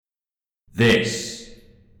This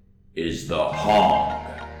is the Hong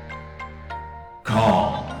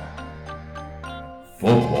Kong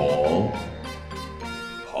Football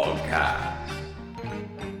Podcast.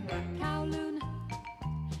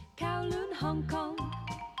 Kowloon, Hong Kong.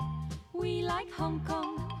 We like Hong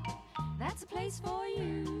Kong. That's a place for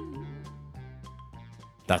you.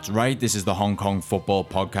 That's right, this is the Hong Kong Football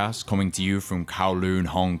Podcast coming to you from Kowloon,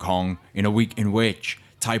 Hong Kong, in a week in which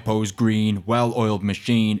Taipo's green, well-oiled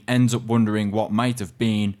machine ends up wondering what might have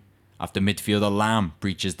been after midfielder Lam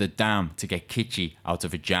breaches the dam to get Kitchie out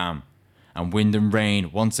of a jam. And wind and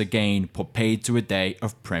rain once again put paid to a day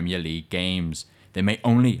of Premier League games. There may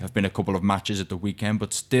only have been a couple of matches at the weekend,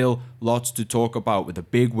 but still lots to talk about with a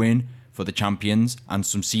big win for the champions and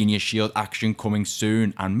some Senior Shield action coming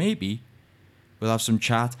soon. And maybe we'll have some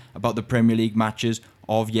chat about the Premier League matches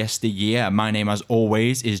of yesteryear. My name, as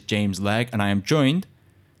always, is James Legg, and I am joined,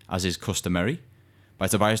 as is customary, by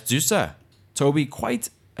Tobias Dusa. Toby, quite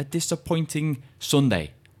a disappointing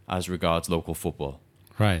Sunday as regards local football.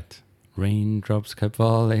 Right. Raindrops kept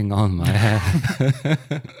falling on my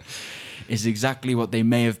head. Is exactly what they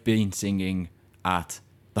may have been singing at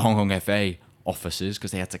the Hong Kong FA offices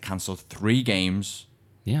because they had to cancel 3 games.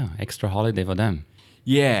 Yeah, extra holiday for them.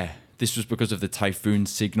 Yeah, this was because of the typhoon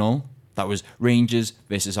signal. That was Rangers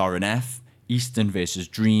versus RNF, Eastern versus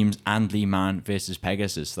Dreams, and Lehman versus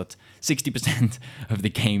Pegasus. That's 60% of the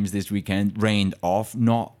games this weekend rained off.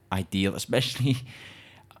 Not ideal, especially,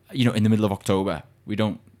 in the middle of October. We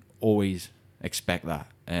don't always expect that.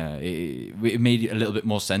 It made a little bit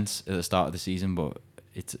more sense at the start of the season, but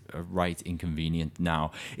it's right inconvenient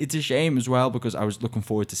now. It's a shame as well because I was looking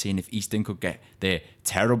forward to seeing if Eastern could get their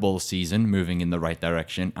terrible season moving in the right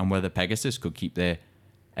direction and whether Pegasus could keep their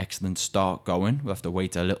excellent start going. We'll have to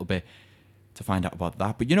wait a little bit to find out about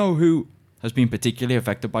that. But you know who has been particularly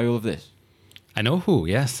affected by all of this? I know who,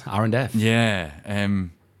 yes, R&F. Yeah,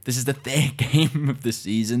 this is the 3rd game of the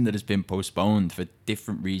season that has been postponed for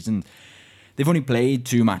different reasons. They've only played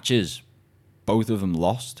 2 matches. Both of them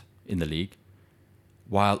lost in the league.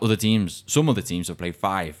 While some other teams have played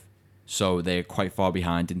 5. So they're quite far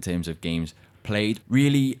behind in terms of games played.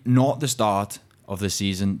 Really not the start of the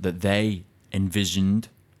season that they envisioned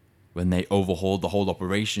when they overhauled the whole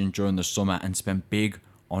operation during the summer and spent big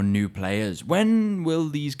on new players. When will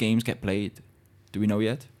these games get played? Do we know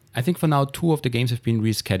yet? I think for now 2 of the games have been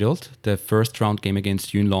rescheduled. The first round game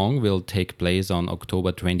against Yuen Long will take place on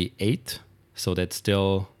October 28th. So that's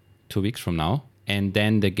still 2 weeks from now. And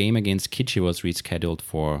then the game against Kitchie was rescheduled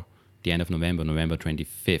for the end of November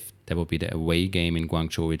 25th. That will be the away game in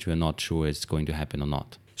Guangzhou, which we're not sure is going to happen or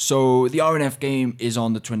not. So the RNF game is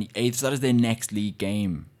on the 28th. So that is their next league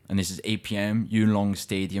game. And this is 8 p.m. Yuen Long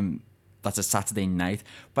Stadium. That's a Saturday night.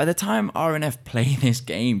 By the time RNF play this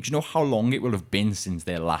game, do you know how long it will have been since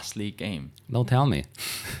their last league game? Don't tell me.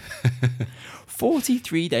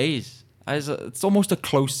 43 days. It's almost a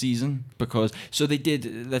close season because they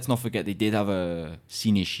did, let's not forget, they did have a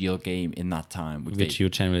Senior Shield game in that time. Which you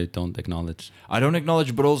generally don't acknowledge. I don't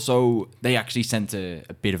acknowledge, but also they actually sent a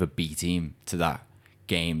bit of a B team to that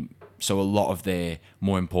game. So a lot of their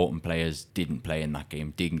more important players didn't play in that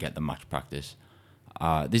game, didn't get the match practice.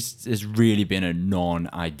 This has really been a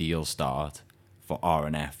non-ideal start for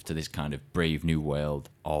RNF to this kind of brave new world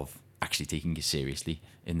of actually taking it seriously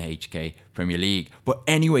in the HK Premier League. But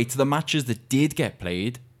anyway, to the matches that did get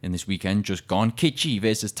played in this weekend, just gone. Kitchie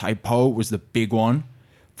versus Taipo was the big one.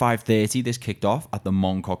 5:30, this kicked off at the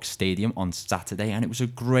Mongkok Stadium on Saturday, and it was a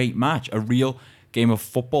great match. A real game of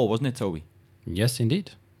football, wasn't it, Toby? Yes,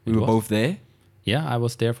 indeed. We were both there. Yeah, I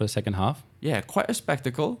was there for the second half. Yeah, quite a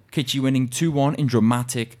spectacle. Kitchie winning 2-1 in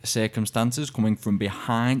dramatic circumstances, coming from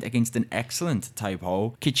behind against an excellent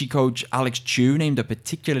Taipo. Kitchie coach Alex Chu named a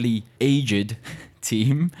particularly aged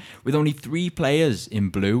team with only 3 players in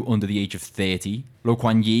blue under the age of 30. Lo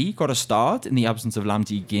Kuan Yi got a start in the absence of Lam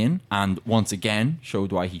Ji Gin and once again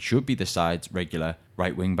showed why he should be the side's regular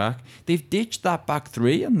right wing back. They've ditched that back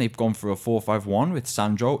 3 and they've gone for a 4-5-1 with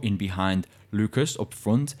Sandro in behind Lucas up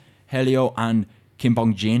front. Helio and Kim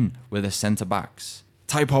Bong Jin were the centre backs.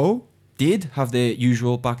 Taipo did have their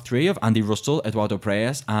usual back 3 of Andy Russell, Eduardo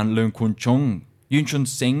Preyes and Leung Kun Chung. Yun Chun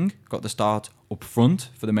Singh got the start up front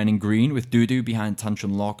for the men in green with Dudu behind Tan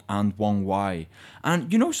Chun Lok and Wong Wai.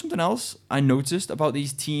 And you know something else I noticed about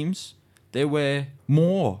these teams? There were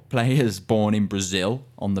more players born in Brazil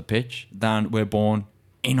on the pitch than were born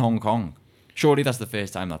in Hong Kong. Surely that's the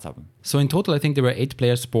first time that's happened. So in total, I think there were 8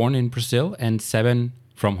 players born in Brazil and 7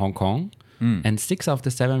 from Hong Kong. And 6 of the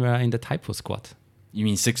 7 were in the Taipo squad. You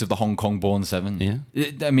mean 6 of the Hong Kong born 7?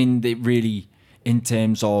 Yeah. I mean, they really, in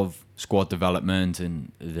terms of squad development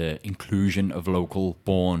and the inclusion of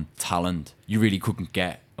local-born talent, you really couldn't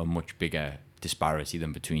get a much bigger disparity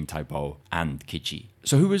than between Taipo and Kichi.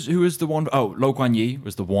 So who was the one? Oh, Lo Kuan Yi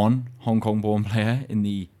was the one Hong Kong-born player in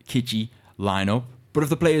the Kichi lineup. But of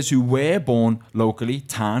the players who were born locally,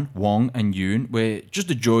 Tan, Wong, and Yoon were just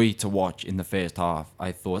a joy to watch in the first half,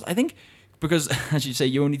 I thought. I think because, as you say,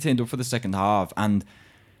 you only turned up for the second half, and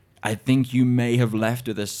I think you may have left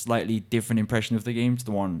with a slightly different impression of the game to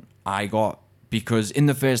the one I got. Because in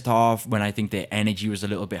the first half, when I think their energy was a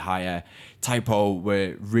little bit higher, Taipo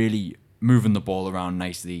were really moving the ball around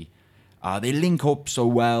nicely. They link up so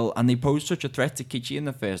well, and they pose such a threat to Kichi in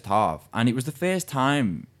the first half. And it was the first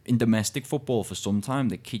time in domestic football for some time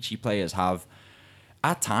that Kichi players have,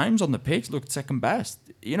 at times on the pitch, looked second best.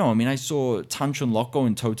 You know, I mean, I saw Tan Chun Lok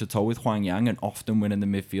going toe-to-toe with Huang Yang and often winning the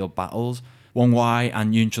midfield battles. Wong Wai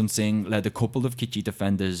and Yun Chun Sing led a couple of Kichi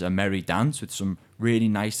defenders a merry dance with some really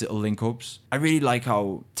nice little link-ups. I really like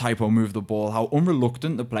how Taipo moved the ball, how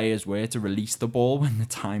unreluctant the players were to release the ball when the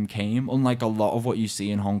time came, unlike a lot of what you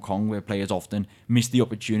see in Hong Kong, where players often miss the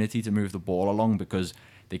opportunity to move the ball along because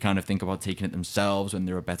they kind of think about taking it themselves when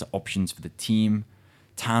there are better options for the team.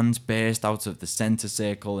 Tan's burst out of the centre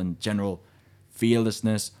circle and general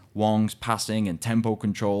fearlessness, Wong's passing and tempo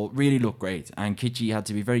control really looked great, and Kichi had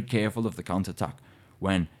to be very careful of the counter-attack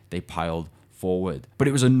when they piled forward. But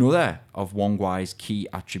it was another of Wong Wai's key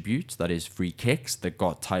attributes, that is free kicks, that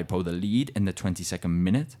got Taipo the lead in the 22nd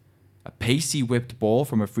minute. A pacey whipped ball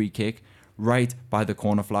from a free kick right by the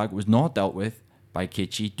corner flag was not dealt with by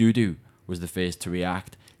Kichi. Dudu was the first to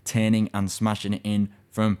react, turning and smashing it in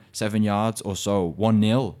from 7 yards or so.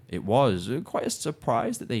 1-0 it was. Quite a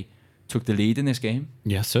surprise that they took the lead in this game.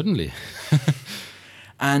 Yeah, certainly.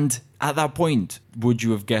 And at that point, would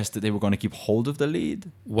you have guessed that they were going to keep hold of the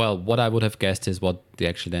lead? Well, what I would have guessed is what they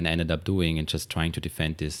actually then ended up doing and just trying to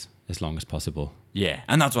defend this as long as possible. Yeah,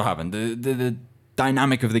 and that's what happened. The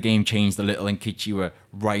dynamic of the game changed a little and Kichi were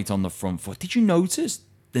right on the front foot. Did you notice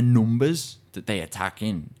the numbers that they attack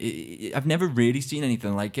in? I've never really seen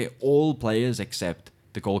anything like it. All players except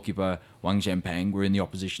the goalkeeper, Wang Zhenpeng, were in the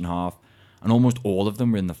opposition half, and almost all of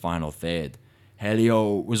them were in the final third.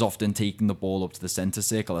 Helio was often taking the ball up to the centre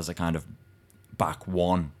circle as a kind of back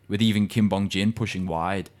one, with even Kim Bong-jin pushing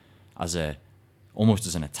wide as almost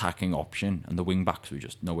as an attacking option, and the wing-backs were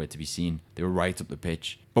just nowhere to be seen. They were right up the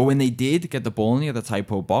pitch. But when they did get the ball near the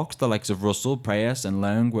Taipo box, the likes of Russell, Preyas and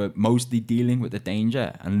Leung were mostly dealing with the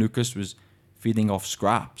danger, and Lucas was feeding off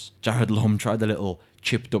scraps. Jared Lum tried a little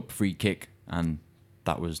chipped-up free kick, and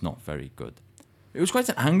that was not very good. It was quite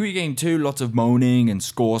an angry game too, lots of moaning and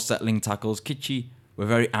score-settling tackles. Kichi were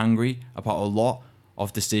very angry about a lot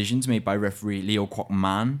of decisions made by referee Leo Kwok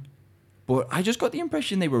Man, but I just got the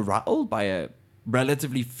impression they were rattled by a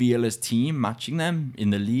relatively fearless team matching them in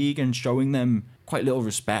the league and showing them quite little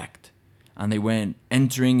respect. And they weren't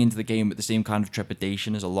entering into the game with the same kind of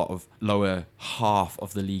trepidation as a lot of lower half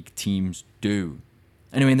of the league teams do.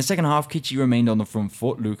 Anyway, in the second half, Kichi remained on the front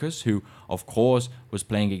foot. Lucas, who of course was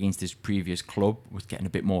playing against his previous club, was getting a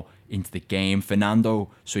bit more into the game. Fernando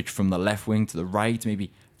switched from the left wing to the right,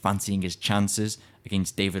 maybe fancying his chances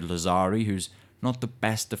against David Lazari, who's not the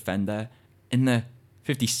best defender. In the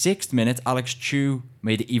 56th minute, Alex Chu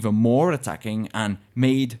made it even more attacking and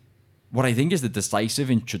made what I think is the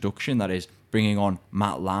decisive introduction, that is bringing on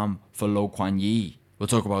Matt Lam for Lo Kuan Yi. We'll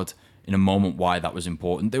talk about in a moment why that was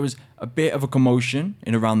important. There was a bit of a commotion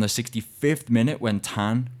in around the 65th minute when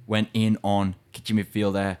Tan went in on Kichi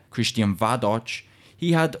midfielder Christian Vadoc.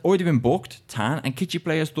 He had already been booked, Tan, and Kichi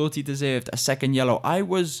players thought he deserved a second yellow. I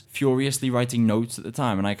was furiously writing notes at the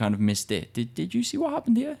time and I kind of missed it. Did you see what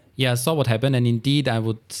happened here? Yeah, I saw what happened, and indeed I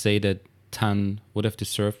would say that Tan would have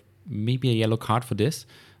deserved maybe a yellow card for this.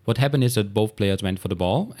 What happened is that both players went for the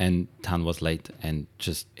ball and Tan was late and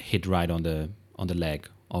just hit right on the leg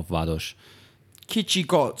of Vadoc. Kichi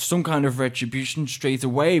got some kind of retribution straight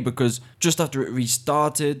away because just after it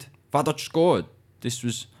restarted, Vadoc scored. This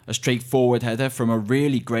was a straightforward header from a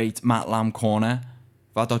really great Matt Lam corner.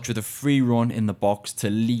 Vadoc with a free run in the box to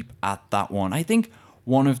leap at that one. I think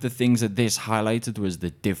one of the things that this highlighted was the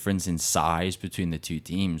difference in size between the two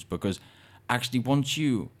teams, because actually once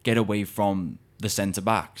you get away from the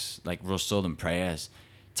centre-backs like Russell and Preyas,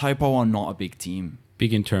 Taipo are not a big team.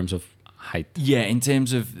 Big in terms of height. Yeah, in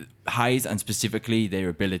terms of height and specifically their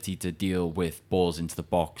ability to deal with balls into the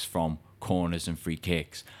box from corners and free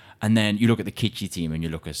kicks. And then you look at the Kichi team and you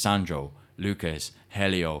look at Sandro, Lucas,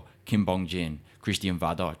 Helio, Kim Bong-jin, Christian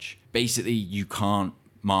Vadoc. Basically, you can't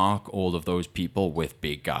mark all of those people with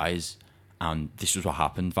big guys. And this was what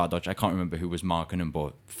happened, Vadoc. I can't remember who was marking him,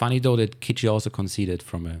 but... Funny though that Kichi also conceded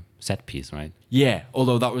from a set piece, right? Yeah,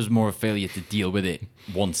 although that was more a failure to deal with it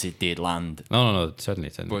once it did land. No, certainly.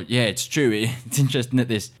 But yeah, it's true. It's interesting that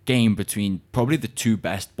this game between probably the two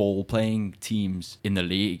best ball-playing teams in the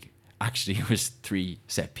league actually was 3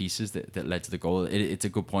 set pieces that led to the goal. It's a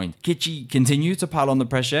good point. Kichi continued to pile on the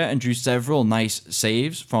pressure and drew several nice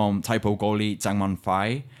saves from Taipo goalie Zhangman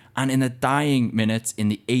Fai. And in the dying minutes, in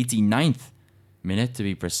the 89th minute to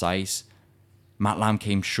be precise, Matt Lam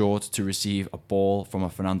came short to receive a ball from a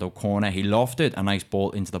Fernando corner. He lofted a nice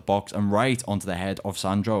ball into the box and right onto the head of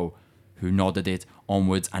Sandro, who nodded it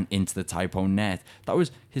onwards and into the Taipo net. That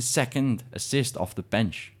was his second assist off the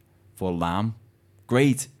bench for Lam.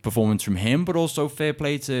 Great performance from him, but also fair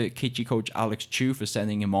play to Kichi coach Alex Chu for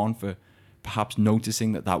sending him on, for perhaps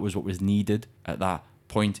noticing that was what was needed at that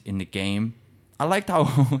point in the game. I liked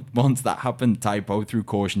how once that happened, Taipo threw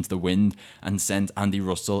caution to the wind and sent Andy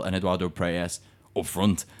Russell and Eduardo Preyes up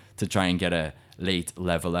front to try and get a late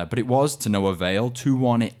leveller. But it was to no avail.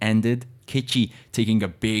 2-1 it ended. Kichi taking a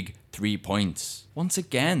big 3 points. Once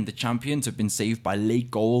again, the champions have been saved by late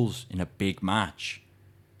goals in a big match.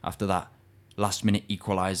 After that last-minute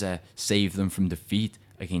equaliser saved them from defeat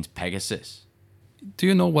against Pegasus. Do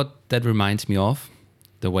you know what that reminds me of?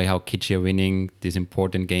 The way how Kichi are winning these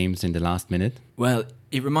important games in the last minute? Well,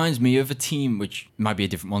 it reminds me of a team which might be a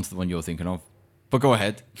different one to the one you're thinking of. But go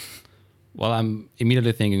ahead. Well, I'm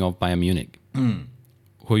immediately thinking of Bayern Munich. Who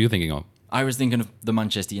are you thinking of? I was thinking of the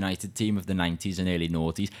Manchester United team of the 90s and early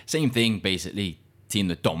noughties. Same thing, basically. Team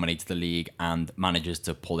that dominates the league and manages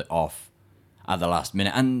to pull it off at the last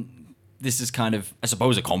minute. And this is kind of, I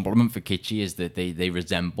suppose, a compliment for Kichi, is that they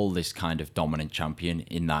resemble this kind of dominant champion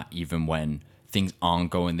in that even when things aren't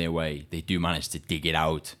going their way, they do manage to dig it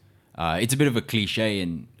out. It's a bit of a cliche,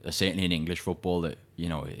 and certainly in English football, that, you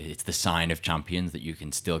know, it's the sign of champions that you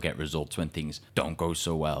can still get results when things don't go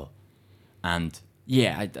so well. And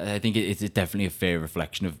yeah, I think it's definitely a fair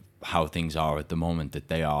reflection of how things are at the moment, that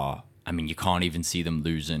they are, I mean, you can't even see them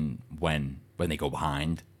losing when they go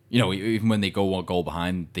behind. You know, even when they go 1 goal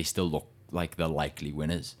behind, they still look like they're likely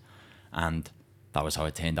winners. And that was how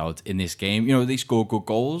it turned out in this game. You know, they scored good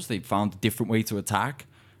goals. They found a different way to attack.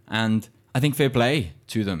 And I think fair play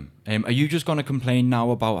to them. Are you just going to complain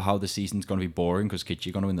now about how the season's going to be boring because Kichi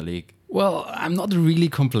are going to win the league? Well, I'm not really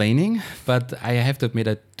complaining, but I have to admit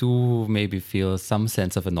I do maybe feel some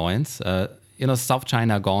sense of annoyance. South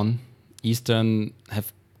China are gone. Eastern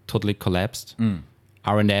have totally collapsed.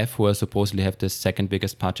 R&F, who are supposedly have the second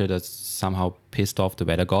biggest budget, has somehow pissed off the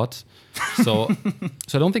weather gods. So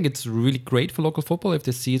I don't think it's really great for local football if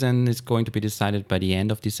the season is going to be decided by the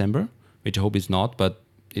end of December, which I hope is not, but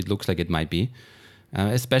it looks like it might be.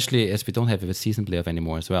 Especially as we don't have a season playoff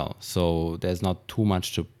anymore as well. So there's not too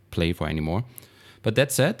much to play for anymore. But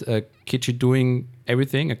that said, Kichi doing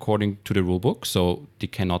everything according to the rule book, so they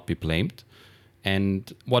cannot be blamed.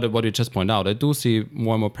 And what you just point out, I do see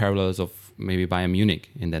more and more parallels of maybe Bayern Munich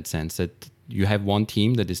in that sense, that you have one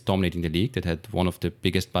team that is dominating the league, that had one of the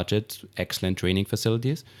biggest budgets, excellent training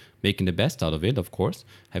facilities, making the best out of it, of course,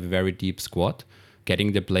 have a very deep squad,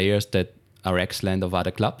 getting the players that are excellent of other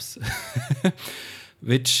clubs,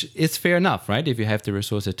 which is fair enough, right, if you have the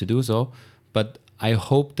resources to do so. But I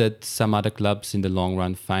hope that some other clubs in the long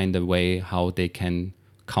run find a way how they can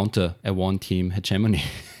counter a one-team hegemony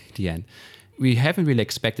at the end. We haven't really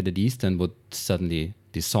expected that Eastern would suddenly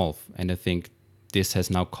dissolve, and I think this has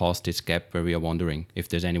now caused this gap where we are wondering if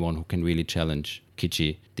there's anyone who can really challenge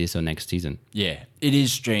Kichi this or next season. Yeah, it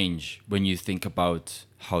is strange when you think about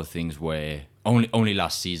how things were only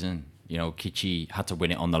last season. You know, Kichi had to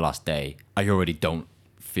win it on the last day. I already don't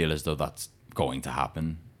feel as though that's going to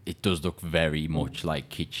happen. It does look very much like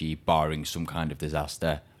Kichi, barring some kind of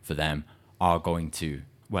disaster for them, are going to,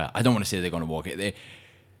 well, I don't want to say they're going to walk it.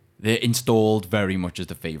 They're installed very much as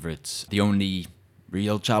the favourites. The only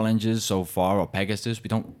real challenges so far are Pegasus. We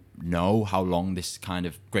don't know how long this kind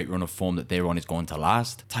of great run of form that they're on is going to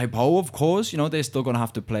last. Taipo, of course, they're still going to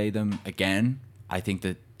have to play them again. I think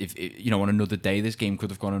that if on another day, this game could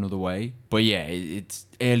have gone another way. But yeah, it's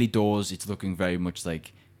early doors. It's looking very much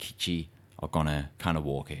like Kichi are going to kind of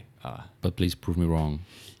walk it. But please prove me wrong.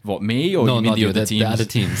 What, me? Or no, you mean not the you, other teams? The other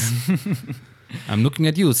teams. I'm looking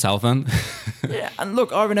at you, Southern. Yeah, and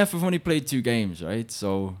look, RNF have only played 2 games, right?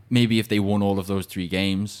 So maybe if they won all of those 3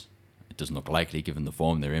 games, it doesn't look likely given the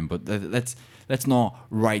form they're in, but let's not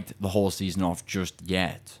write the whole season off just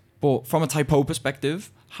yet. But from a Taipo perspective,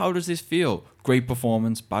 how does this feel? Great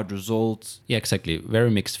performance, bad results? Yeah, exactly. Very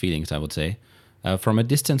mixed feelings, I would say. From a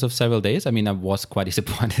distance of several days, I mean, I was quite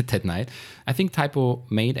disappointed that night. I think Taipo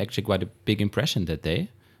made actually quite a big impression that day.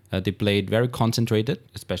 They played very concentrated,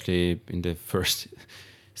 especially in the first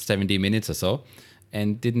 70 minutes or so,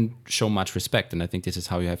 and didn't show much respect. And I think this is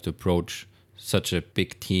how you have to approach such a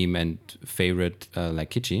big team and favorite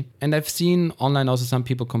like Kichi. And I've seen online also some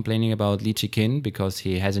people complaining about Lee Chi-kin because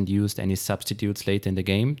he hasn't used any substitutes late in the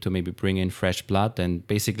game to maybe bring in fresh blood. And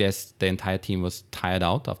basically, as the entire team was tired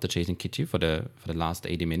out after chasing Kichi for the last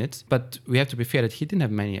 80 minutes. But we have to be fair that he didn't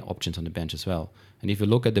have many options on the bench as well. And if you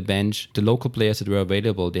look at the bench, the local players that were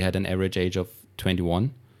available, they had an average age of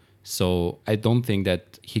 21. So I don't think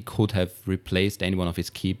that he could have replaced any one of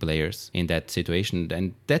his key players in that situation.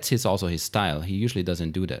 And that's also his style. He usually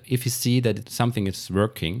doesn't do that. If you see that something is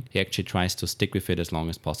working, he actually tries to stick with it as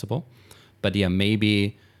long as possible. But yeah,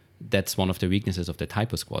 maybe that's one of the weaknesses of the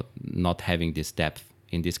Taipo squad, not having this depth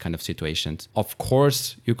in these kind of situations. Of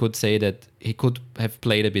course, you could say that he could have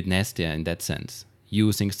played a bit nastier in that sense,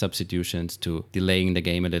 using substitutions to delaying the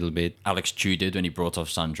game a little bit. Alex Chu did when he brought off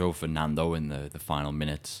Sandro for Nando in the final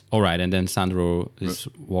minutes. All right, and then Sandro is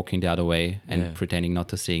walking the other way and pretending not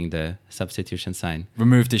to seeing the substitution sign.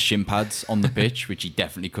 Removed his shin pads on the pitch, which he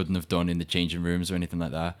definitely couldn't have done in the changing rooms or anything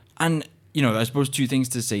like that. And, I suppose two things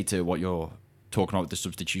to say to what you're talking about with the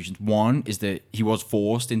substitutions. One is that he was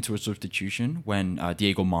forced into a substitution when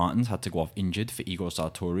Diego Martins had to go off injured for Igor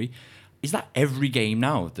Sartori. Is that every game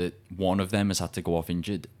now that one of them has had to go off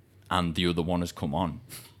injured and the other one has come on?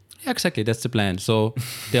 Yeah, exactly. That's the plan. So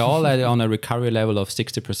they're all on a recovery level of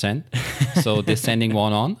 60%. So they're sending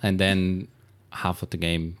one on, and then half of the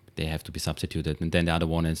game they have to be substituted, and then the other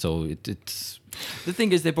one. And so it's... The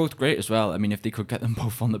thing is, they're both great as well. I mean, if they could get them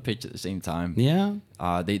both on the pitch at the same time. Yeah.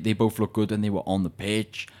 They both look good when they were on the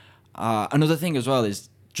pitch. Another thing as well is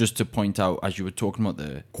just to point out, as you were talking about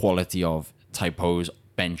the quality of Taipo's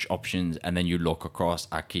bench options, and then you look across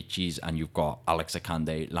at Kichi's and you've got Alex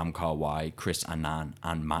Akande, Lam Kawai, Chris Annan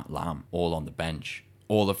and Matt Lam all on the bench,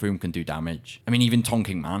 all of whom can do damage. I mean, even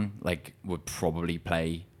Tonking Man would probably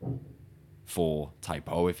play for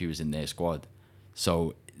Taipo if he was in their squad.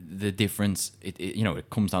 So the difference, it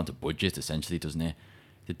comes down to budget essentially, doesn't it?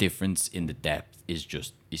 The difference in the depth is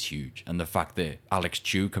huge, and the fact that Alex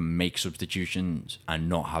Chu can make substitutions and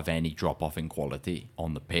not have any drop off in quality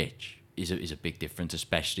on the pitch is a big difference,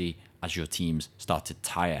 especially as your teams start to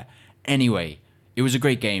tire. Anyway, it was a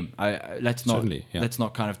great game. Let's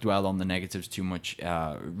not kind of dwell on the negatives too much.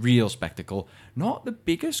 Real spectacle. Not the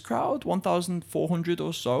biggest crowd, 1,400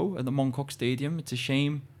 or so at the Mongkok Stadium. It's a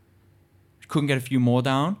shame couldn't get a few more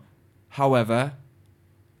down. However,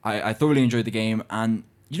 I thoroughly enjoyed the game, and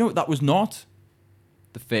that was not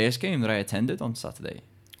the first game that I attended on Saturday.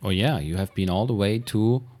 Oh yeah, you have been all the way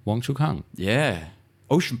to Wong Chuk Hang. Yeah.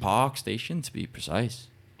 Ocean Park Station, to be precise.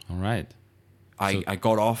 All right. I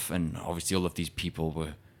got off, and obviously all of these people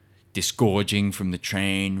were disgorging from the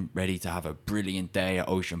train, ready to have a brilliant day at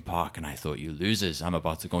Ocean Park, and I thought, you losers, I'm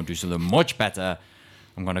about to go and do something much better.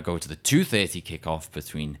 I'm going to go to the 2:30 kickoff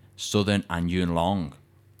between Southern and Yuen Long.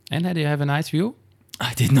 And did you have a nice view?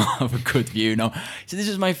 I did not have a good view, no. So this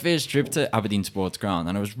is my first trip to Aberdeen Sports Ground,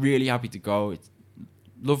 and I was really happy to go. It's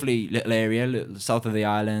lovely little area, south of the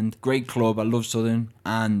island. Great club. I love Southern.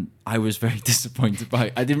 And I was very disappointed by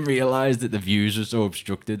it. I didn't realise that the views were so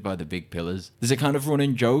obstructed by the big pillars. There's a kind of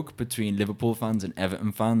running joke between Liverpool fans and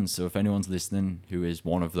Everton fans. So if anyone's listening who is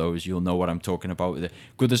one of those, you'll know what I'm talking about. The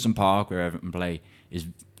Goodison Park, where Everton play, is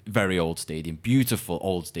very old stadium. Beautiful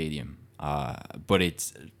old stadium. But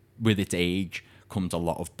it's with its age comes a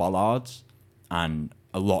lot of bollards, and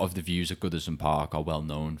a lot of the views at Goodison Park are well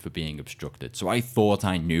known for being obstructed. So I thought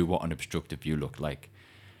I knew what an obstructed view looked like.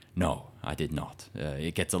 No, I did not.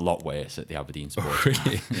 It gets a lot worse at the Aberdeen Sports. Oh,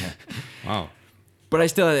 really? Yeah. Wow. But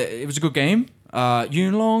it was a good game.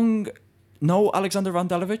 Yuen Long, no Alexander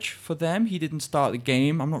Randelovic for them. He didn't start the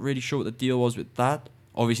game. I'm not really sure what the deal was with that.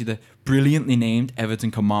 Obviously, the brilliantly named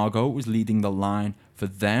Everton Camargo was leading the line for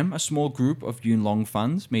them. A small group of Yuen Long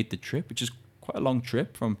fans made the trip, which is quite a long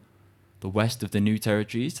trip from the west of the New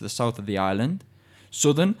Territories to the south of the island.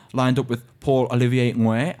 Southern lined up with Paul Olivier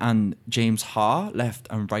Ngwe and James Ha, left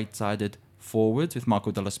and right-sided forwards, with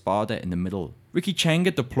Marco Della Spada in the middle. Ricky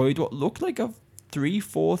Chenga deployed what looked like a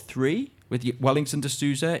 3-4-3, with Wellington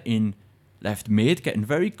D'Souza in left mid, getting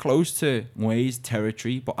very close to Ngwe's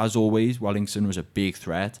territory, but as always, Wellington was a big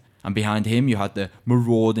threat. And behind him, you had the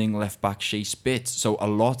marauding left-back Shea Spitz, so a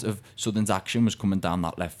lot of Southern's action was coming down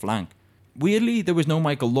that left flank. Weirdly, there was no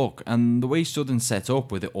Michael Luck, and the way Southern set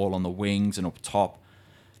up with it all on the wings and up top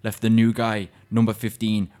left the new guy, number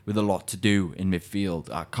 15, with a lot to do in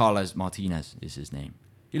midfield. Carles Martinez is his name.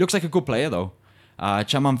 He looks like a good player, though.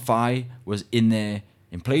 Chaman Fai was in there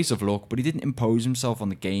in place of Luck, but he didn't impose himself on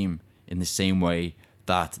the game in the same way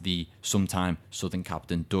that the sometime Southern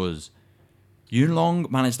captain does. Yun Long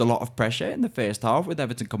managed a lot of pressure in the first half, with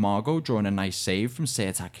Everton Camargo drawing a nice save from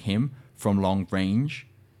Sertak Him from long range.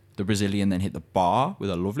 The Brazilian then hit the bar with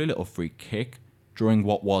a lovely little free kick, during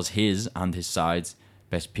what was his and his side's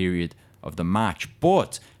best period of the match.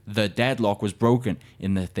 But the deadlock was broken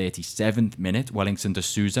in the 37th minute, Wellington de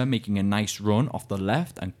Souza making a nice run off the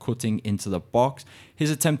left and cutting into the box.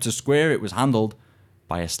 His attempt to square it was handled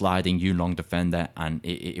by a sliding Yun Long defender, and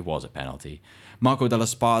it was a penalty. Marco Della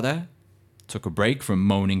Spada took a break from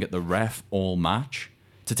moaning at the ref all match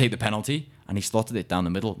to take the penalty, and he slotted it down the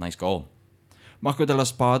middle. Nice goal. Marco Della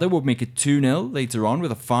Spada would make it 2-0 later on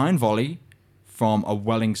with a fine volley from a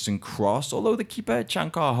Wellington cross, although the keeper,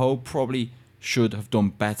 Chankar Ho, probably should have done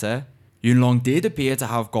better. Yun Long did appear to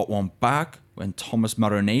have got one back when Thomas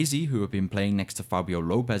Maronese, who had been playing next to Fabio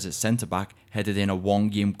Lopez at centre-back, headed in a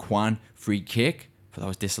Wong Yim Kwan free kick, but that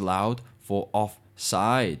was disallowed for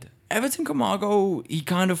offside. Everton Camargo, he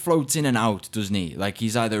kind of floats in and out, doesn't he? Like,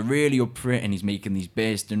 he's either really up for it and he's making these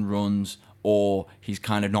bursting runs, or he's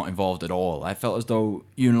kind of not involved at all. I felt as though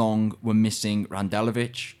Yun Long were missing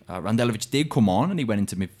Randelovic. Randelovic did come on and he went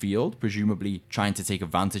into midfield, presumably trying to take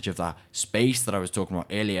advantage of that space that I was talking about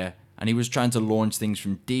earlier, and he was trying to launch things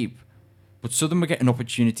from deep. But Southern were getting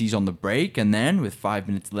opportunities on the break, and then, with 5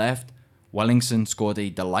 minutes left, Wellington scored a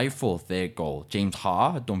delightful third goal. James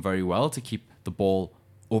Ha had done very well to keep the ball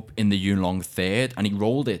up in the Yun Long third, and he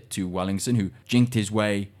rolled it to Wellington, who jinked his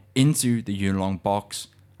way into the Yun Long box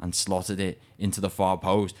and slotted it into the far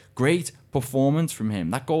post. Great performance from him.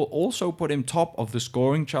 That goal also put him top of the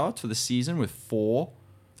scoring chart for the season with 4.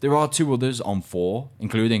 There are 2 others on 4,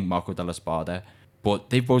 including Marco Della Spada, but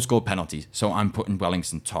they've both scored penalties, so I'm putting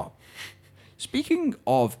Wellington top. Speaking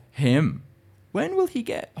of him, when will he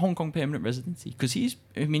get Hong Kong permanent residency? Because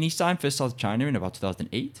he signed for South China in about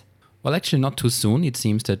 2008. Well, actually, not too soon. It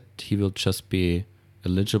seems that he will just be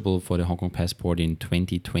eligible for the Hong Kong passport in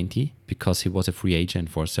 2020 because he was a free agent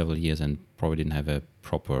for several years and probably didn't have a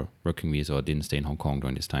proper working visa or didn't stay in Hong Kong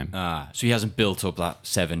during this time. So he hasn't built up that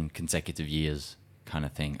 7 consecutive years kind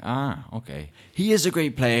of thing. Okay. He is a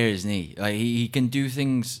great player, isn't he? Like, he can do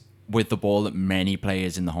things with the ball that many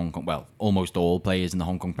players in the Hong Kong, well, almost all players in the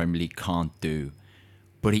Hong Kong Premier League can't do.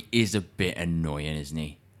 But he is a bit annoying, isn't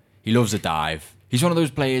he? He loves a dive. He's one of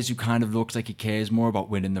those players who kind of looks like he cares more about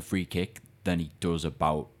winning the free kick than he does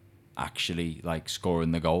about actually, like,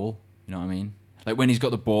 scoring the goal. You know what I mean? Like, when he's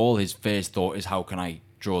got the ball, his first thought is, how can I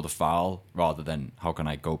draw the foul, rather than how can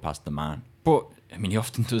I go past the man. But, I mean, he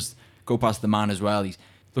often does go past the man as well. He's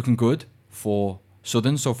looking good for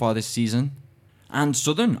Southern so far this season. And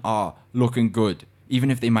Southern are looking good,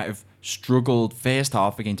 even if they might have struggled first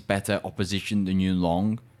half against better opposition than Yun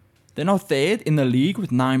Long. They're now third in the league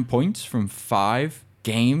with 9 points from 5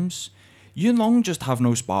 games. Yun Long just have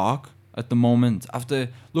no spark at the moment. After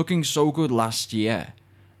looking so good last year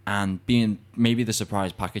and being maybe the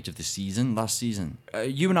surprise package of the season last season,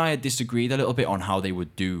 you and I had disagreed a little bit on how they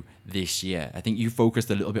would do this year. I think you focused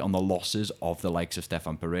a little bit on the losses of the likes of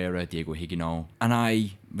Stefan Pereira, Diego Higuino, and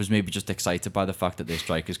I was maybe just excited by the fact that their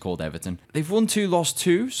striker's called Everton. They've won 2, lost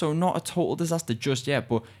 2, so not a total disaster just yet,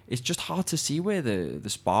 but it's just hard to see where the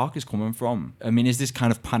spark is coming from. I mean, is this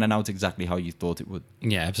kind of panning out exactly how you thought it would?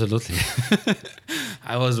 Yeah, absolutely.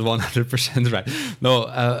 I was 100% right.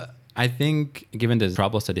 No, I think given the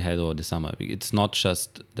troubles that they had over the summer, it's not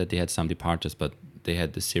just that they had some departures, but they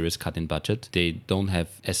had a serious cut in budget. They don't have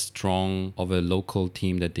as strong of a local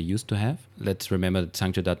team that they used to have. Let's remember that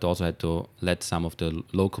Sangchudat also had to let some of the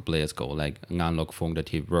local players go, like Ngan Lok Fung that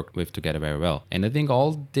he worked with together very well. And I think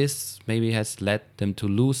all this maybe has led them to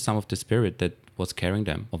lose some of the spirit that was carrying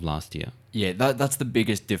them of last year. Yeah, that's the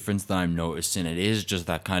biggest difference that I'm noticing. It is just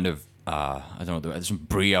that kind of I don't know, some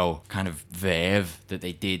brio kind of verve that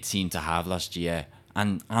they did seem to have last year.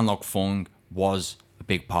 And An Lok Fung was a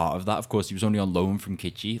big part of that. Of course, he was only on loan from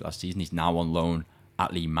Kitchee last season. He's now on loan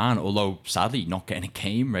at Lee Man, although sadly not getting a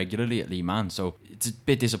game regularly at Lee Man. So it's a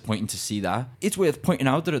bit disappointing to see that. It's worth pointing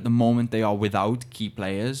out that at the moment they are without key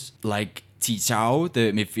players like Ti Chao,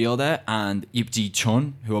 the midfielder, and Yip Ji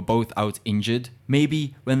Chun, who are both out injured.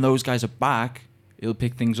 Maybe when those guys are back, it'll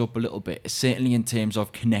pick things up a little bit, certainly in terms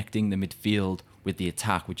of connecting the midfield with the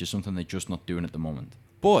attack, which is something they're just not doing at the moment.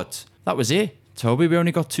 But that was it. Toby, we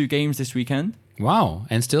only got 2 games this weekend. Wow,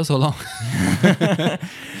 and still so long.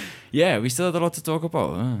 Yeah, we still had a lot to talk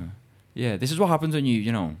about. Yeah, this is what happens when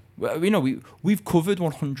we've covered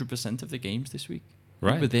 100% of the games this week.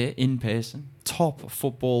 Right. We were there in person. Top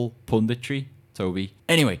football punditry, Toby.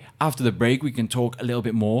 Anyway, after the break, we can talk a little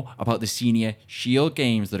bit more about the Senior Shield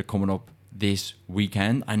games that are coming up this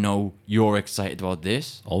weekend. I know you're excited about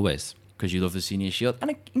this. Always. because you love the Senior Shield.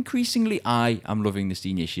 And increasingly, I am loving the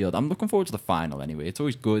Senior Shield. I'm looking forward to the final anyway. It's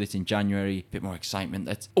always good. It's in January. A bit more excitement.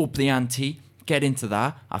 Let's up the ante. Get into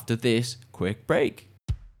that after this quick break.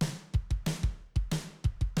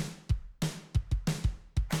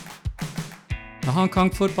 The Hong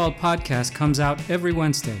Kong Football Podcast comes out every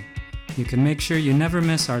Wednesday. You can make sure you never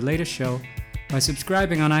miss our latest show by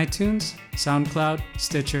subscribing on iTunes, SoundCloud,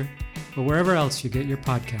 Stitcher, or wherever else you get your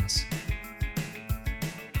podcasts.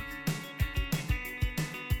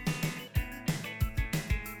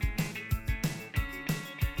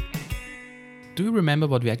 Do you remember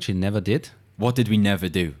what we actually never did? What did we never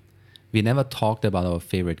do? We never talked about our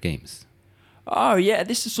favorite games. Oh, yeah,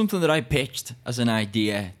 this is something that I pitched as an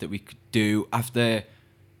idea that we could do after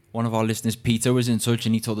one of our listeners, Peter, was in touch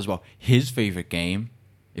and he told us about his favourite game.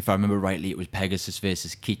 If I remember rightly, it was Pegasus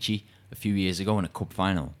versus Kichi a few years ago in a cup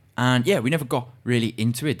final. And yeah, we never got really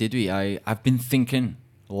into it, did we? I've been thinking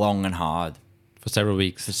long and hard. For several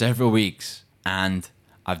weeks. And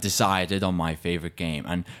I've decided on my favourite game.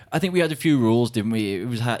 And I think we had a few rules, didn't we?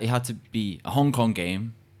 It had to be a Hong Kong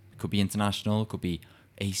game. It could be international, it could be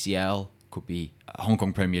ACL, could be Hong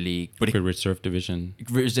Kong Premier League, but it Reserve Division,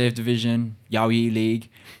 Yaoi League,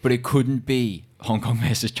 but it couldn't be Hong Kong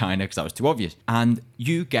versus China because that was too obvious. And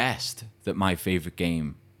you guessed that my favourite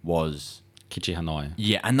game was Kichi Hanoi.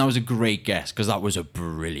 Yeah, and that was a great guess because that was a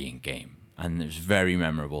brilliant game and it was very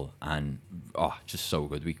memorable and just so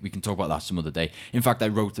good. We can talk about that some other day. In fact, I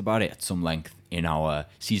wrote about it at some length in our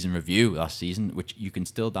season review last season, which you can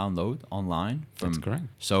still download online. That's correct.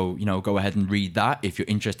 So, go ahead and read that if you're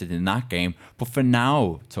interested in that game. But for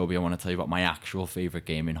now, Toby, I want to tell you about my actual favourite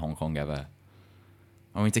game in Hong Kong ever.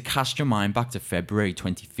 I want you to cast your mind back to February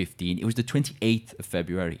 2015. It was the 28th of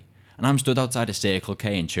February. And I'm stood outside a Circle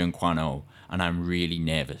K in Cheung Kwan O, and I'm really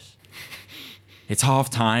nervous. It's half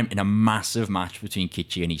time in a massive match between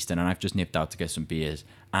Kichi and Eastern, and I've just nipped out to get some beers.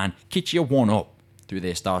 And Kichi are 1-up through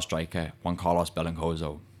their star striker, Juan Carlos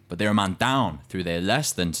Bellancozo. But they're a man down through their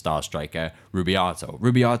less than star striker, Rubiato.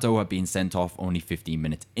 Rubiato had been sent off only 15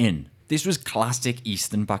 minutes in. This was classic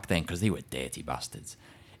Eastern back then because they were dirty bastards.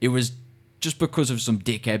 It was just because of some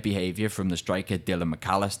dickhead behaviour from the striker Dylan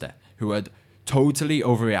McAllister, who had totally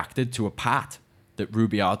overreacted to a pat that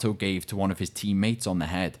Rubiato gave to one of his teammates on the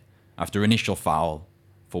head after initial foul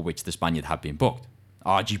for which the Spaniard had been booked.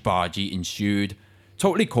 Argy-bargy ensued,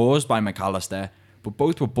 totally caused by McAllister, but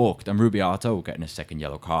both were booked and Rubiato, getting a second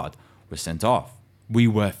yellow card, was sent off. We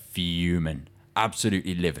were fuming,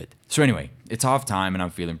 absolutely livid. So anyway, it's half time and I'm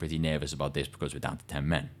feeling pretty nervous about this because we're down to 10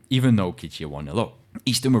 men, even though Kichi are 1-0 up.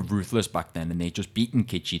 Eastern were ruthless back then and they'd just beaten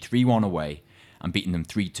Kichi 3-1 away and beaten them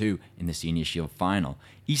 3-2 in the Senior Shield final.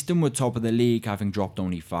 Eastern were top of the league, having dropped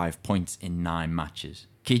only 5 points in 9 matches.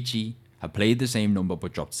 Kichi had played the same number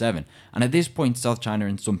but dropped 7. And at this point, South China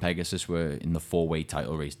and Sun Pegasus were in the 4-way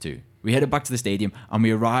title race too. We headed back to the stadium and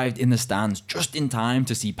we arrived in the stands just in time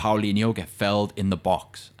to see Paulinho get felled in the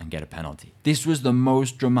box and get a penalty. This was the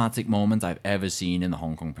most dramatic moment I've ever seen in the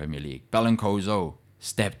Hong Kong Premier League. Bellancozo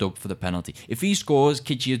stepped up for the penalty. If he scores,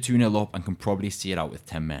 Kichi are 2-0 up and can probably see it out with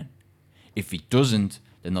 10 men. If he doesn't,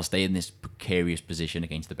 then they'll stay in this precarious position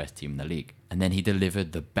against the best team in the league. And then he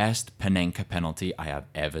delivered the best Panenka penalty I have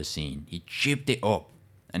ever seen. He chipped it up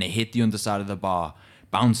and it hit the underside of the bar,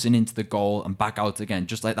 bouncing into the goal and back out again,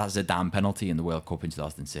 just like that Zidane penalty in the World Cup in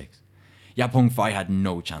 2006. Yapong Fai had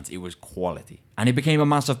no chance. It was quality. And it became a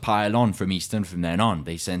massive pile-on from Eastern from then on.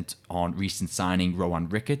 They sent on recent signing Rowan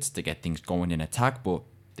Ricketts to get things going in attack, but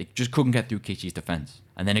they just couldn't get through Kichi's defence.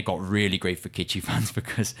 And then it got really great for Kichi fans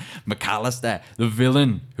because McAllister, the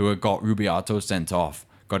villain who had got Rubiato sent off,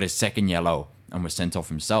 got his second yellow and was sent off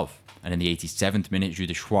himself. And in the 87th minute, Zhu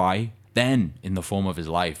de Shuai, then in the form of his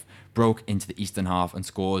life, broke into the Eastern half and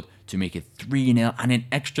scored to make it 3-0. And in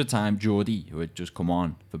extra time, Jordi, who had just come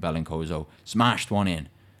on for Bellancozo, smashed one in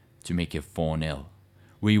to make it 4-0.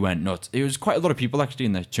 We went nuts. It was quite a lot of people actually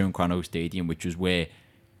in the Cheung Kwan O Stadium, which was where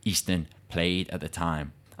Eastern played at the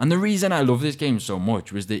time. And the reason I love this game so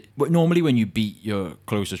much was that normally when you beat your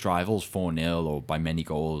closest rivals 4-0 or by many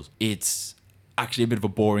goals, it's actually a bit of a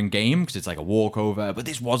boring game because it's like a walkover. But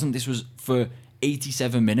this wasn't. This was for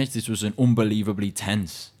 87 minutes. This was an unbelievably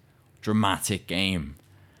tense, dramatic game.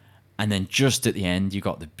 And then just at the end, you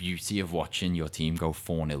got the beauty of watching your team go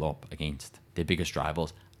 4-0 up against their biggest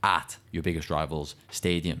rivals at your biggest rivals'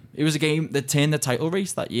 stadium. It was a game that turned the title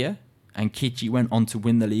race that year. And Kichi went on to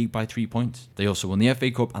win the league by 3 points. They also won the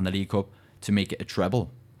FA Cup and the League Cup to make it a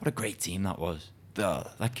treble. What a great team that was.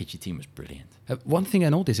 That Kichi team was brilliant. One thing I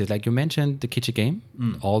noticed is, like you mentioned the Kichi game,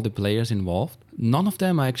 all the players involved, none of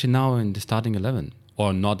them are actually now in the starting 11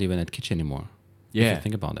 or not even at Kichi anymore. Yeah. If you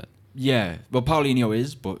think about it. Yeah, well, Paulinho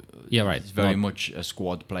is, but Yeah, right. he's very Not- much a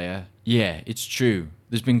squad player. Yeah, it's true.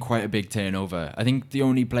 There's been quite a big turnover. I think the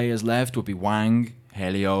only players left would be Wang,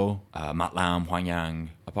 Helio, Matt Lam, Huang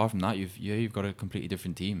Yang. Apart from that, you've got a completely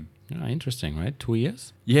different team. Yeah, interesting, right? 2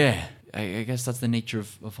 years. Yeah, I guess that's the nature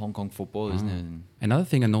of Hong Kong football, isn't it? Another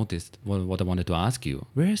thing I noticed, what I wanted to ask you,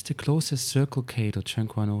 where is the closest Circle K to Cheung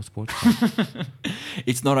Kwan O Sports Club?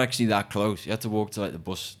 It's not actually that close. You have to walk to like the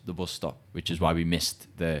bus stop, which is why we missed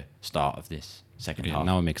the start of this second Okay, half.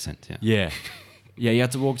 now it makes sense, yeah. Yeah, you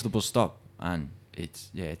have to walk to the bus stop, and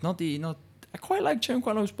it's not. I quite like Cheung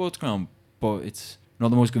Kwan O Sports Ground, but it's not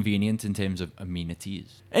the most convenient in terms of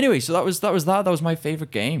amenities. Anyway, so that was my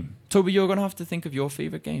favorite game. Toby, you're gonna have to think of your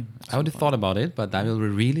favorite game. I would have thought about it, but I will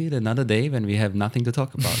reveal it another day when we have nothing to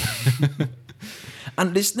talk about.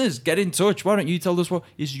 And listeners, get in touch. Why don't you tell us what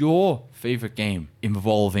is your favorite game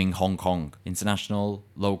involving Hong Kong? International,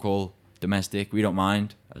 local, domestic, we don't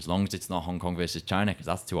mind. As long as it's not Hong Kong versus China, because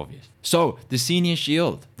that's too obvious. So, the Senior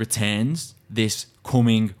Shield returns this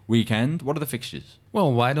coming weekend. What are the fixtures?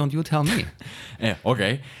 Well, why don't you tell me? Yeah,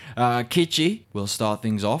 okay. Kichi will start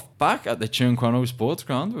things off back at the Cheung Kwan O Sports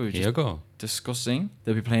Ground. We were Here just you go. discussing.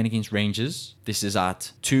 They'll be playing against Rangers. This is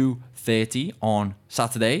at 2:30 on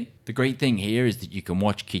Saturday. The great thing here is that you can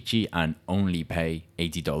watch Kichi and only pay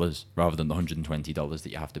 $80 rather than the $120 that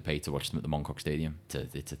you have to pay to watch them at the Mongkok Stadium.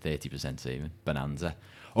 It's a 30% saving. Bonanza.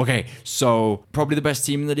 Okay, so probably the best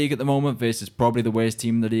team in the league at the moment versus probably the worst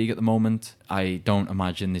team in the league at the moment. I don't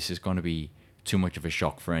imagine this is going to be too much of a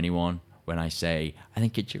shock for anyone when I say I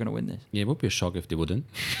think Kichi are going to win this. Yeah, it would be a shock if they wouldn't.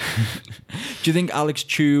 Do you think Alex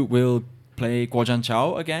Chu will play Guojian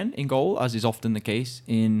Chao again in goal, as is often the case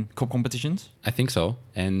in cup competitions? I think so.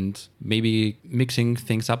 And maybe mixing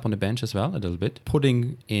things up on the bench as well a little bit.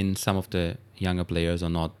 Putting in some of the younger players or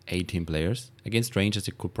not 18 players. Against Rangers,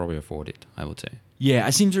 it could probably afford it, I would say. Yeah,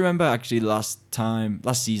 I seem to remember actually last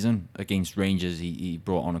season against Rangers, he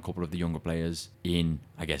brought on a couple of the younger players in,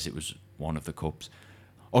 I guess it was one of the cups.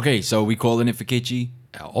 Okay, so we calling it for Kichi.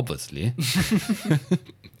 Obviously.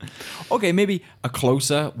 Okay, maybe a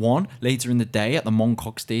closer one later in the day at the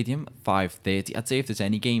Mongkok Stadium at 5:30. I'd say if there's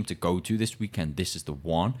any game to go to this weekend, this is the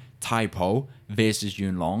one. Tai Po versus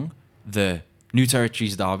Yuen Long, the New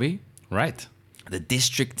Territories derby, Right. the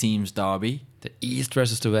district teams derby. The East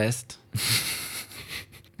versus the West.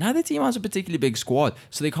 Neither team has a particularly big squad,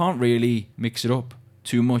 so they can't really mix it up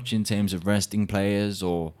too much in terms of resting players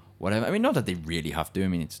or whatever. I mean, not that they really have to. I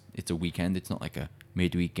mean, it's a weekend. It's not like a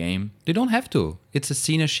midweek game. They don't have to. It's a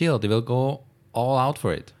Senior Shield. They will go all out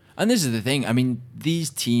for it. And this is the thing. I mean, these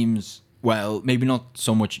teams, well, maybe not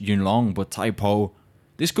so much Yuen Long, but Tai Po,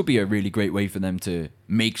 this could be a really great way for them to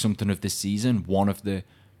make something of this season. One of the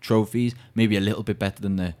trophies, maybe a little bit better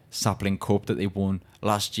than the Sapling Cup that they won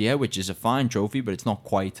last year, which is a fine trophy, but it's not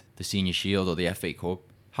quite the Senior Shield or the FA Cup.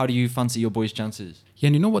 How do you fancy your boys' chances? Yeah,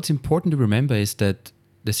 and you know what's important to remember is that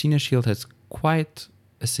the Senior Shield has quite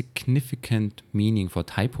a significant meaning for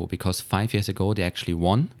Taipo because 5 years ago they actually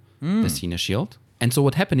won the Senior Shield. And so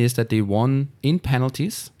what happened is that they won in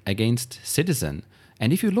penalties against Citizen.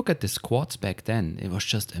 And if you look at the squads back then, it was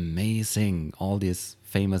just amazing. All these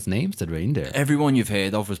famous names that were in there. Everyone you've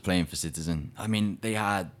heard of was playing for Citizen. I mean, they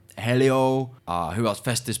had Helio, who else?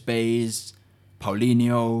 Festus Bays,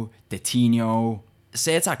 Paulinho, Detinho.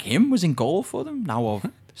 Sertak Him was in goal for them, now of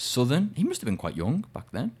Southern. He must have been quite young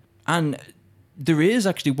back then. And there is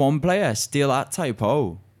actually one player still at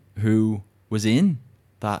Taipo who was in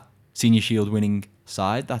that Senior Shield winning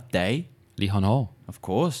side that day. Lee Han Ho. Of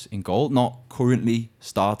course, in goal. Not currently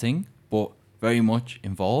starting, but very much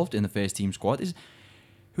involved in the first team squad.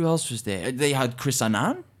 Who else was there? They had Chris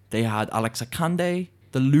Annan. They had Alex Akande.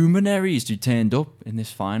 The luminaries who turned up in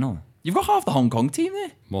this final. You've got half the Hong Kong team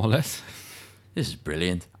there. More or less. This is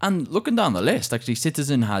brilliant. And looking down the list, actually,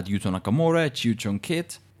 Citizen had Yuto Nakamura, Chiu Chung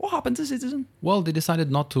Kit. What happened to Citizen? Well, they decided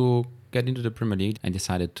not to get into the Premier League and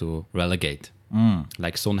decided to relegate.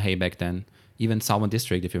 Like Son Hei back then. Even Southern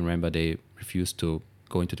District, if you remember, they refused to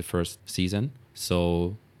go into the first season.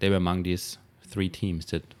 So they were among these 3 teams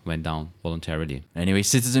that went down voluntarily. Anyway,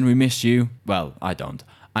 Citizen, we miss you. Well, I don't.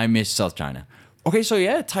 I miss South China. Okay, so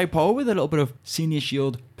yeah, Taipo with a little bit of Senior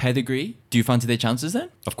Shield pedigree. Do you fancy their chances then?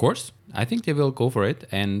 Of course. I think they will go for it.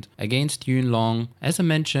 And against Yuen Long, as I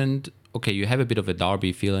mentioned, okay, you have a bit of a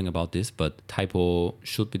derby feeling about this, but Taipo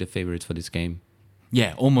should be the favorites for this game.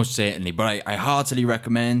 Yeah, almost certainly. But I heartily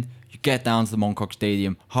recommend you get down to the Mongkok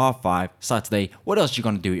Stadium, 5:30, Saturday. What else are you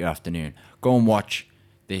going to do at your afternoon? Go and watch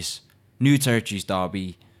this New Territories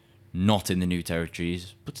derby. Not in the New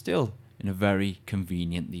Territories, but still in a very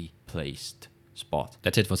conveniently placed spot.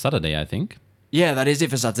 That's it for Saturday, I think. Yeah, that is it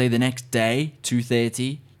for Saturday. The next day,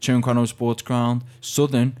 2:30, Cheung Kwan O Sports Ground.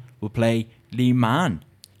 Southern will play Lee Man.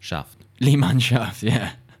 Shaft. Lee Man Shaft,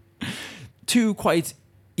 yeah. Two quite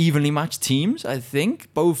evenly matched teams, I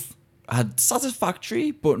think. Both had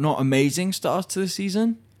satisfactory but not amazing starts to the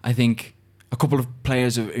season. I think a couple of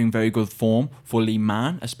players are in very good form for Lee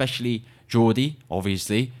Man, especially Jordy,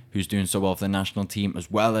 obviously, who's doing so well for the national team,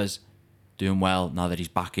 as well as doing well now that he's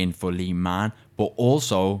back in for Lee Man. But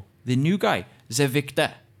also the new guy, Ze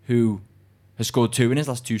Victor, who has scored 2 in his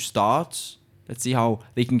last 2 starts. Let's see how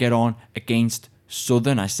they can get on against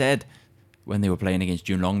Southern. I said when they were playing against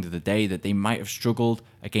Yuen Long the other day that they might have struggled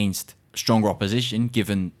against stronger opposition,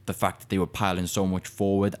 given the fact that they were piling so much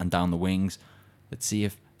forward and down the wings. Let's see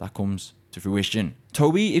if that comes to fruition.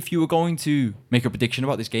 Toby, if you were going to make a prediction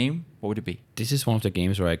about this game, what would it be? This is one of the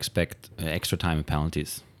games where I expect extra time and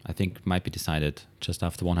penalties. I think it might be decided just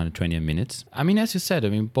after 120 minutes. I mean, as you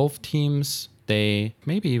said, both teams, they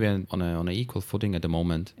maybe even on an equal footing at the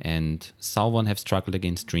moment. And Southern have struggled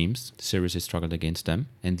against Dreams. The series has struggled against them.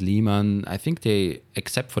 And Lehman, I think they,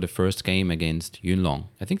 except for the first game against Yuen Long,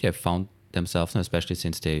 I think they have found themselves, especially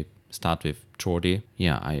since they start with Jordy.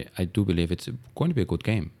 Yeah, I do believe it's going to be a good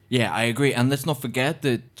game. Yeah, I agree. And let's not forget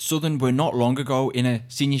that Southern were not long ago in a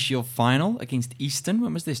Senior Shield final against Eastern.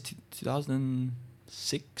 When was this?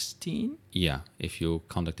 2016? Yeah, if you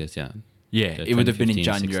contact this, yeah. Yeah, it would have been in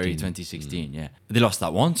January 2016, yeah. They lost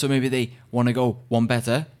that one, so maybe they want to go one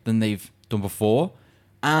better than they've done before.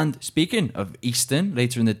 And speaking of Eastern,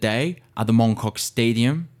 later in the day, at the Mongkok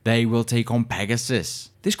Stadium, they will take on Pegasus.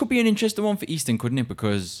 This could be an interesting one for Eastern, couldn't it?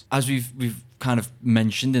 Because as we've kind of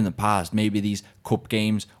mentioned in the past, maybe these cup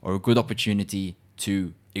games are a good opportunity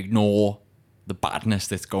to ignore the badness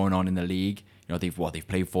that's going on in the league. You know, they've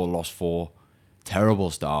played 4, lost 4.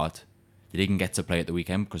 Terrible start. They didn't get to play at the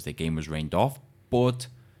weekend because their game was rained off. But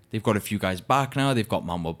they've got a few guys back now. They've got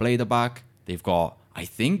Manuel Blader back. They've got, I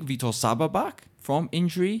think, Vitor Saba back from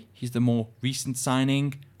injury. He's the more recent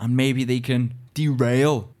signing. And maybe they can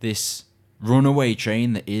derail this runaway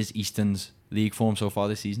train that is Eastern's league form so far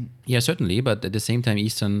this season. Yeah, certainly. But at the same time,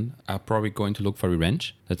 Eastern are probably going to look for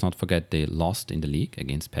revenge. Let's not forget they lost in the league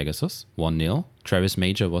against Pegasus, 1-0. Travis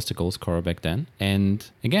Major was the goal scorer back then. And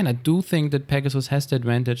again, I do think that Pegasus has the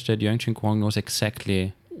advantage that Yeongchun Kwong knows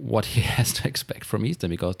exactly what he has to expect from Eastern,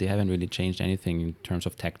 because they haven't really changed anything in terms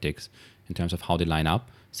of tactics, in terms of how they line up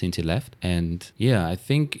since he left. And yeah, I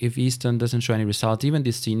think if Eastern doesn't show any results, even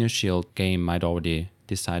this Senior Shield game might already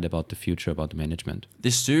decide about the future, about the management.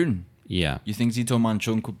 This soon? Yeah. You think Zito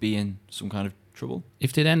Manchung could be in some kind of trouble?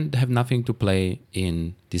 If they then have nothing to play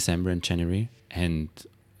in December and January and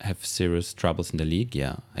have serious troubles in the league,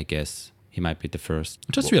 yeah, I guess he might be the first.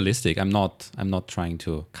 Just realistic. I'm not trying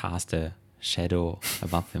to cast a shadow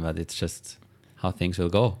above him, but it's just how things will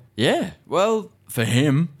go. Yeah, well, for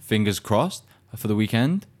him, fingers crossed for the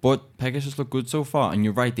weekend. But Pegasus look good so far, and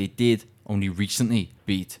you're right, they did only recently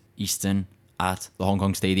beat Eastern at the Hong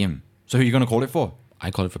Kong Stadium. So who are you going to call it for? I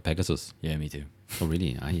call it for Pegasus. Yeah, me too. Oh,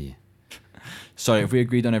 really? Aye. Sorry, if we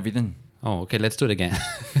agreed on everything. Oh, okay, let's do it again.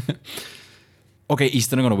 Okay,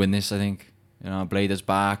 Eastern are going to win this, I think. You know, Blader's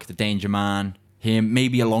back, the Danger Man, him,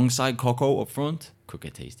 maybe alongside Coco up front. Could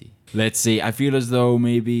get tasty. Let's see. I feel as though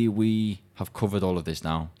maybe we have covered all of this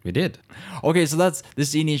now. We did. Okay, so that's the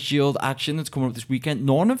Senior Shield action that's coming up this weekend.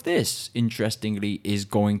 None of this, interestingly, is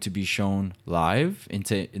going to be shown live in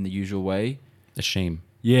the usual way. A shame.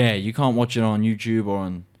 Yeah, you can't watch it on YouTube or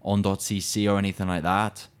on on.cc or anything like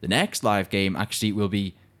that. The next live game actually will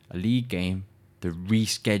be a league game, the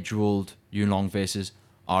rescheduled Yuen Long versus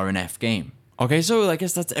RNF game. Okay, so I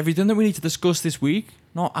guess that's everything that we need to discuss this week.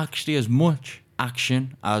 Not actually as much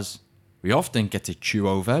action as we often get to chew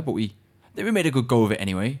over, but we made a good go of it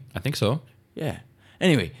anyway. I think so. Yeah.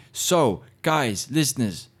 Anyway, so guys,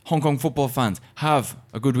 listeners, Hong Kong football fans, have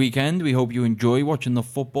a good weekend. We hope you enjoy watching the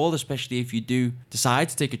football, especially if you do decide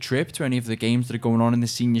to take a trip to any of the games that are going on in the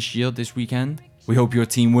Senior Shield this weekend. We hope your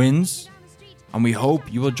team wins, and we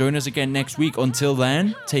hope you will join us again next week. Until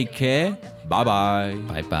then, take care. Bye-bye.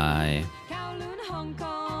 Bye-bye. Kowloon, Hong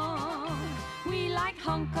Kong. We like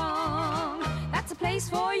Hong Kong. That's a place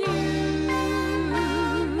for you.